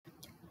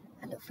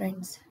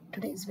friends,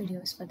 today's video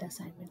is for the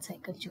assignment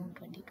cycle June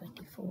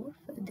 2024.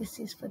 This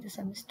is for the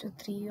semester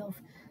 3 of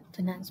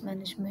finance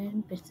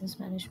management, business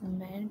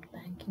management,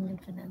 banking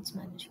and finance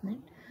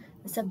management.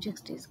 The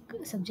subject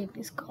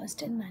is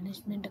cost and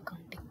management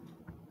accounting.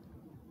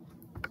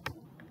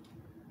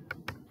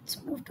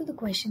 Let's move to the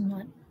question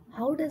 1.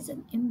 How does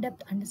an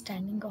in-depth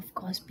understanding of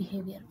cost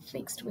behavior,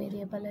 fixed,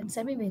 variable and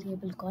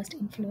semi-variable cost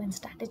influence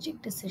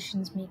strategic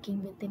decisions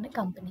making within a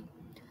company?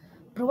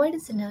 Provide a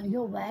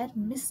scenario where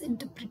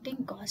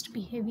misinterpreting cost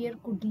behavior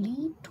could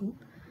lead to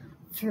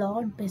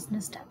flawed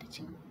business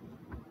strategy.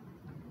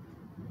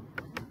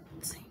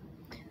 Let's see.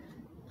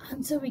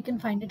 Answer we can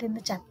find it in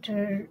the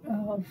chapter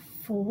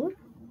 4.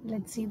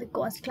 Let's see the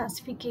cost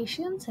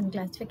classifications and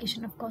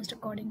classification of cost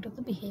according to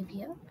the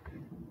behavior.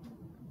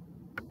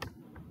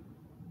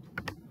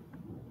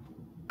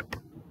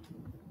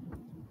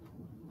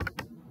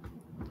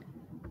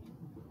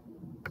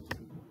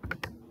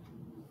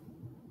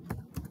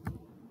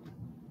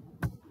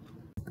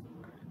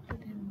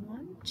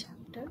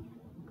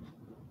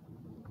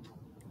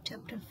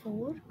 Chapter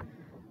 4,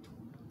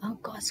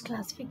 cost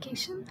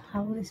classification,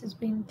 how this has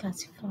been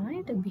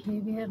classified, the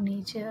behavior,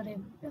 nature,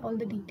 all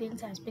the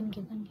details has been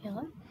given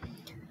here,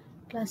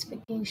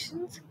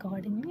 classifications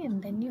accordingly,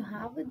 and then you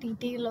have a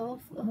detail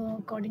of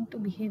according to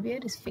behavior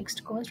is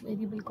fixed cost,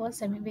 variable cost,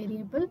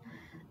 semi-variable,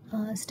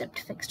 stepped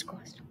fixed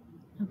cost.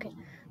 Okay,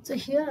 so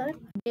here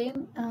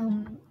again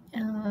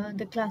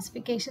the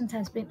classifications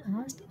has been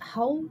asked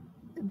how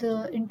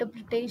the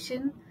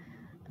interpretation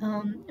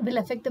will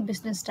affect the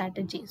business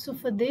strategy. So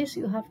for this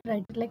you have to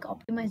write like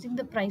optimizing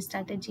the price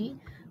strategy,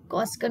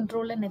 cost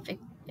control and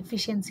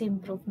efficiency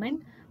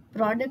improvement,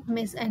 product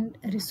mix and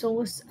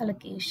resource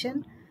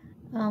allocation,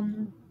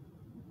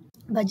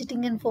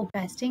 budgeting and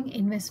forecasting,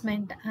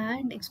 investment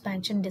and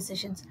expansion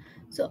decisions.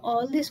 So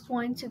all these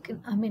points you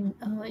can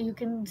you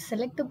can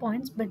select the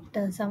points, but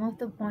some of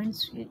the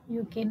points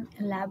you can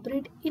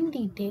elaborate in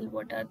detail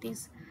what are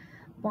these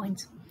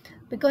points,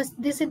 because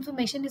this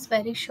information is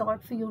very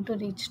short for you to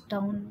reach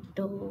down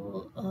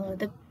to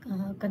the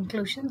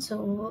conclusion.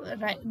 So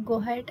go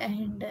ahead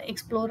and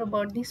explore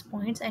about these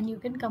points, and you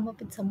can come up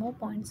with some more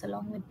points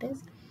along with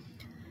this.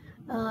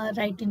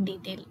 Write in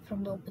detail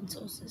from the open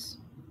sources.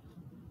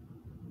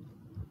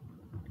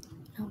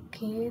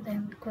 Okay,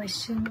 then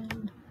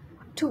question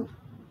 2.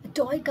 A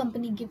toy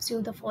company gives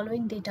you the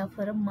following data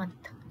for a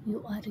month.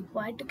 You are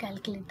required to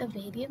calculate the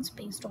variance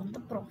based on the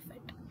profit.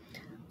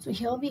 So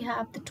here we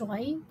have the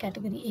toy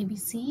category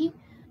ABC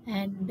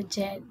and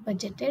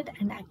budgeted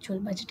and actual.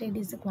 Budgeted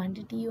is the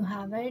quantity you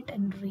have it,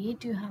 and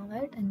rate you have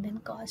it, and then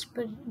cost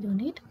per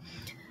unit.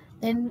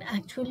 Then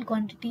actual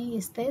quantity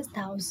is this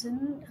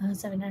 1,000,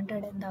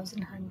 700 and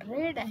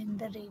 1,100, and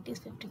the rate is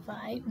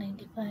 55,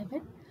 95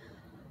 and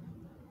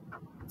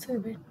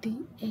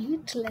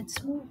 78.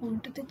 Let's move on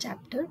to the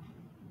chapter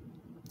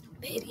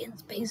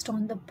variance based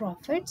on the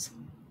profits.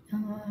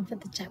 For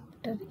the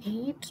chapter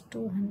 8,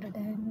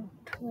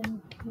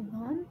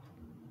 221.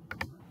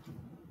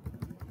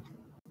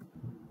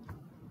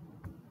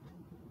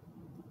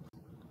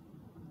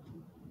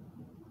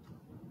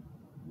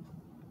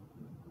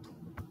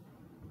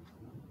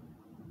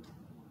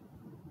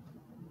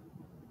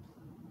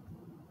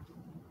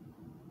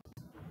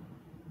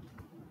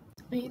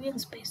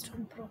 Variance based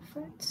on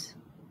profits.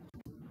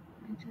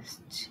 Let me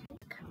just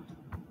check.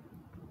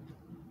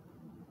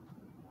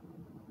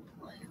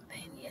 Volume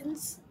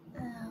variance.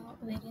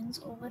 Variance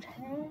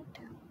overhead.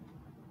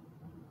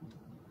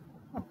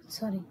 Oh,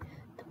 sorry,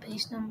 the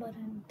page number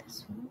and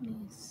this one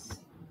is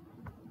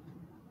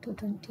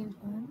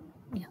 221.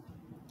 Yeah,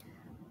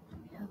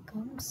 here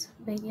comes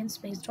variance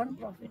based on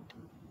profit.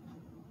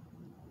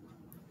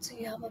 So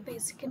you have a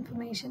basic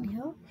information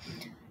here,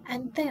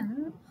 and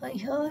then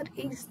here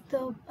is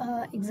the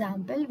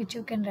example which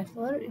you can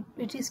refer,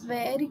 which is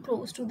very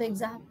close to the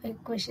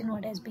question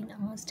what has been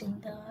asked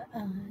in the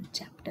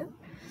chapter.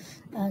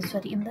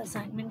 In the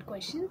assignment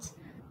questions.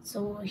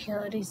 So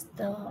here is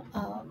the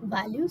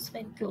values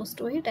very close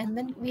to it, and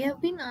then we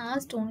have been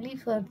asked only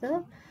for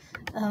the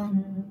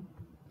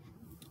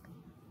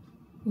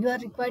you are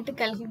required to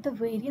calculate the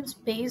variance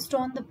based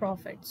on the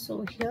profit.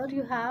 So here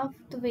you have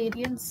the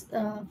variance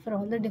for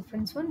all the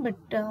different one, but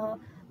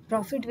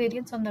profit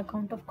variance on the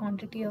account of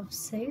quantity of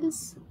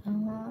sales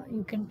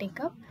you can take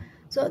up.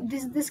 So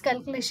this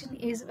calculation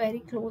is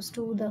very close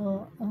to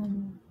the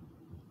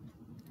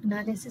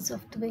analysis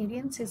of the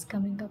variance is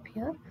coming up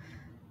here.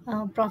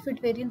 Profit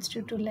variance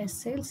due to less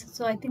sales.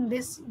 So I think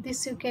this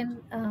you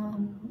can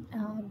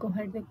go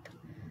ahead with.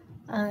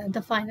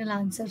 The final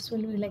answers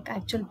will be like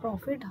actual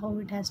profit, how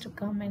it has to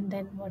come, and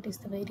then what is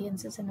the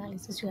variances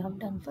analysis you have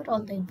done for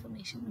all the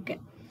information.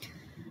 Okay,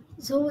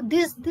 so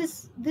this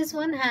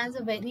one has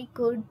a very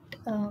good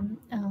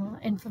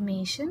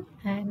information,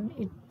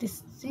 and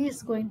this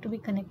is going to be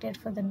connected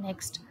for the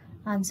next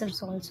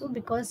answers also,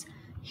 because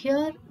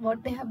here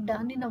what they have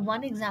done in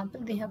one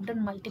example, they have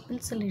done multiple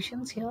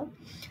solutions here.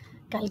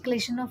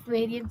 Calculation of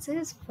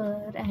variances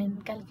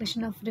and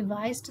calculation of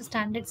revised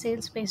standard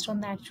sales based on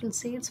the actual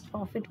sales,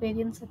 profit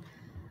variance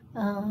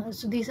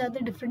So these are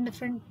the different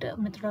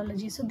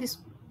methodologies. So this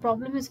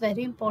problem is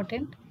very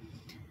important.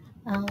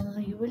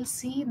 You will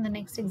see in the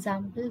next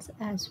examples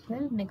as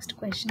well, next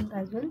questions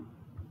as well.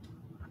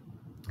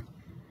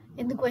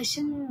 In the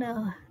question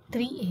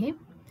 3a,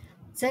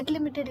 Z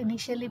Limited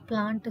initially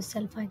planned to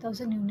sell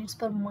 5,000 units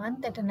per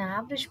month at an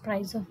average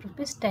price of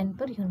rupees 10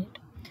 per unit,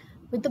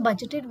 with the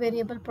budgeted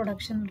variable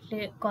production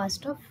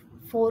cost of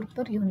 4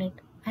 per unit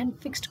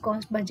and fixed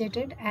cost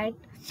budgeted at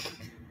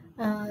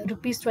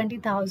rupees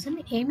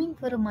 20,000, aiming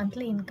for a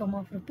monthly income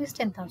of rupees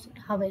 10,000.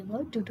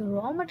 However, due to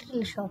raw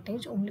material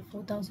shortage, only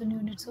 4,000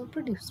 units were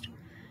produced,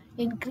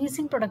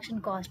 increasing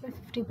production cost by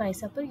 50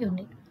 paisa per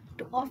unit.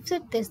 To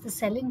offset this, the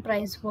selling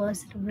price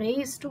was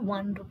raised to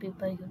 1 rupee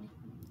per unit.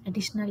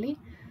 Additionally,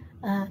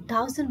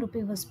 1,000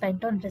 rupee was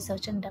spent on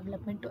research and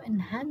development to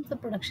enhance the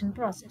production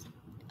process.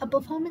 A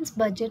performance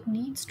budget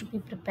needs to be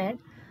prepared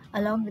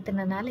along with an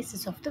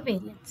analysis of the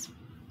variance.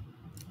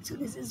 So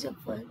this is your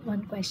first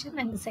one question,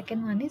 and the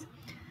second one is,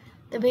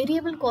 the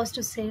variable cost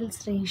to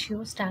sales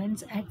ratio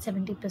stands at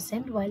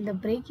 70% while the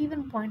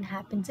break-even point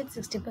happens at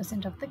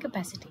 60% of the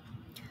capacity.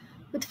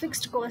 With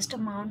fixed cost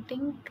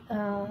amounting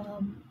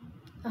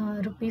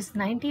rupees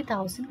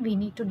 90,000, we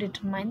need to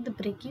determine the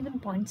break-even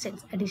point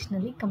sales.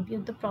 Additionally,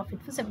 compute the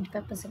profit for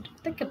 75%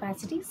 of the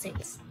capacity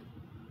sales.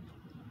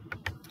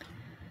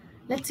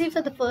 Let's see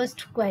for the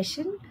first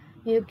question.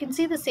 You can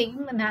see the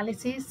same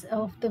analysis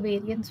of the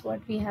variance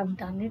what we have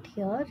done it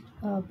here,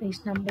 page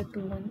number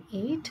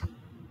 218.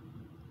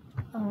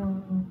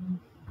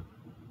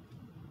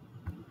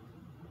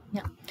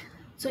 Yeah,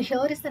 so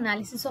here is the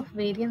analysis of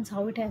variance,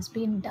 how it has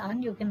been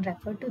done. You can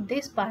refer to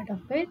this part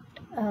of it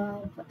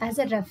as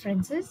a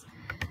references.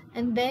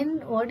 And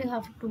then what you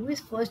have to do is,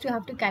 first you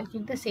have to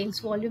calculate the sales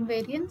volume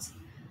variance.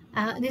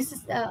 This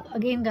is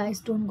again, guys,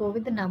 don't go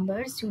with the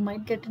numbers. You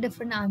might get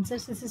different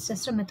answers. This is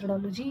just a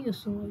methodology,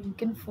 so you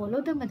can follow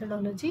the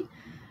methodology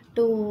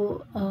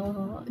to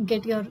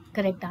get your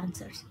correct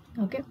answers.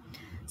 Okay,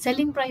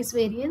 selling price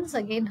variance,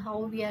 again,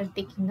 how we are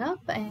taking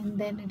up, and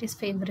then it is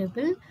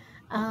favorable.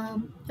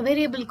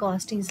 Variable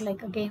cost is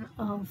like, again,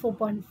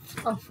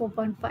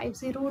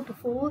 4.50 to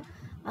 4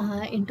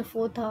 into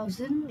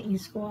 4,000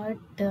 is what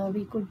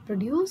we could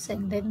produce,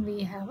 and then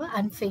we have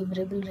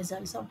unfavorable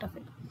results out of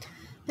it.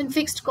 Then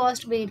fixed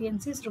cost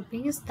variance is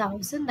rupees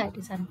 1,000, that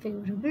is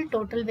unfavorable.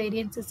 Total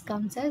variances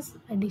comes as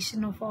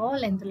addition of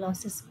all and the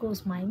losses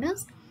goes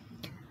minus.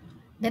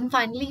 Then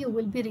finally you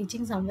will be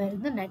reaching somewhere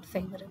in the net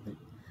favorable.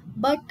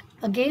 But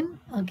again,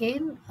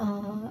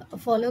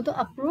 follow the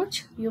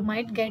approach. You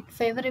might get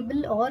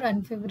favorable or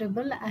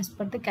unfavorable as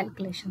per the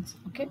calculations.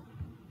 Okay.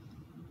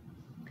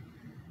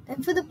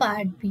 Then for the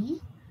part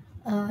B,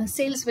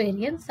 sales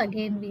variance,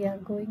 again we are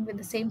going with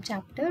the same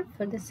chapter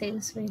for the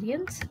sales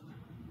variance.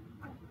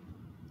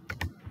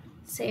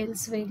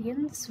 Sales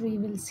variance we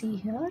will see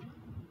here.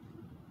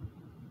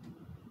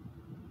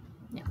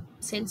 Yeah,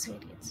 sales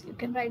variance. You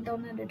can write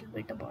down a little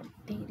bit about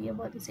the area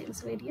about the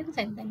sales variance,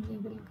 and then we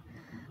will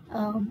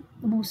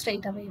move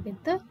straight away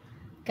with the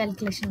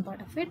calculation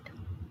part of it.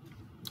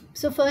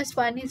 So first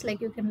one is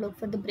like, you can look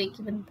for the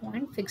break-even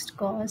point, fixed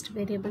cost,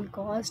 variable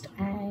cost,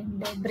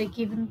 and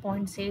break-even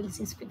point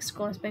sales is fixed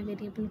cost by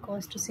variable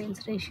cost to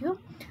sales ratio.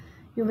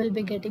 You will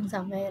be getting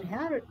somewhere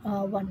here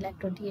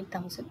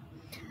 1,28,000.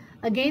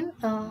 Again,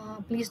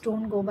 please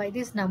don't go by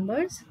these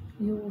numbers.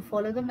 You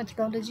follow the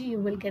methodology, you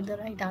will get the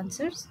right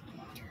answers.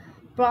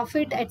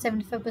 Profit at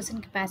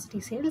 75% capacity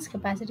sales.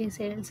 Capacity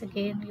sales,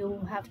 again,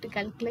 you have to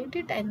calculate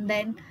it, and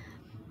then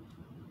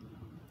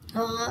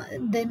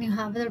you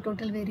have the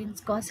total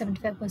variance cost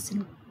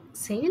 75%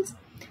 sales,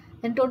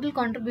 then total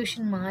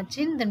contribution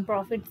margin, then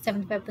profit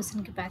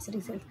 75%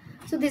 capacity sales.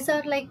 So these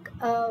are like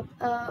a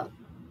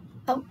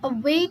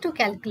way to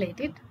calculate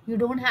it. You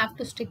don't have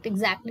to stick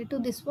exactly to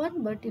this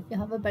one, but if you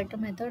have a better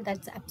method,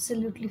 that's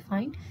absolutely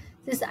fine.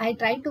 This, I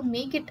try to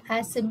make it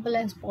as simple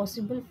as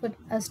possible for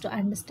us to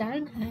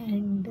understand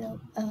and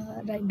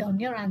write down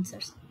your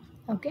answers.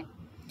 Okay,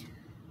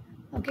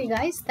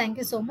 guys, thank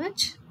you so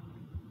much.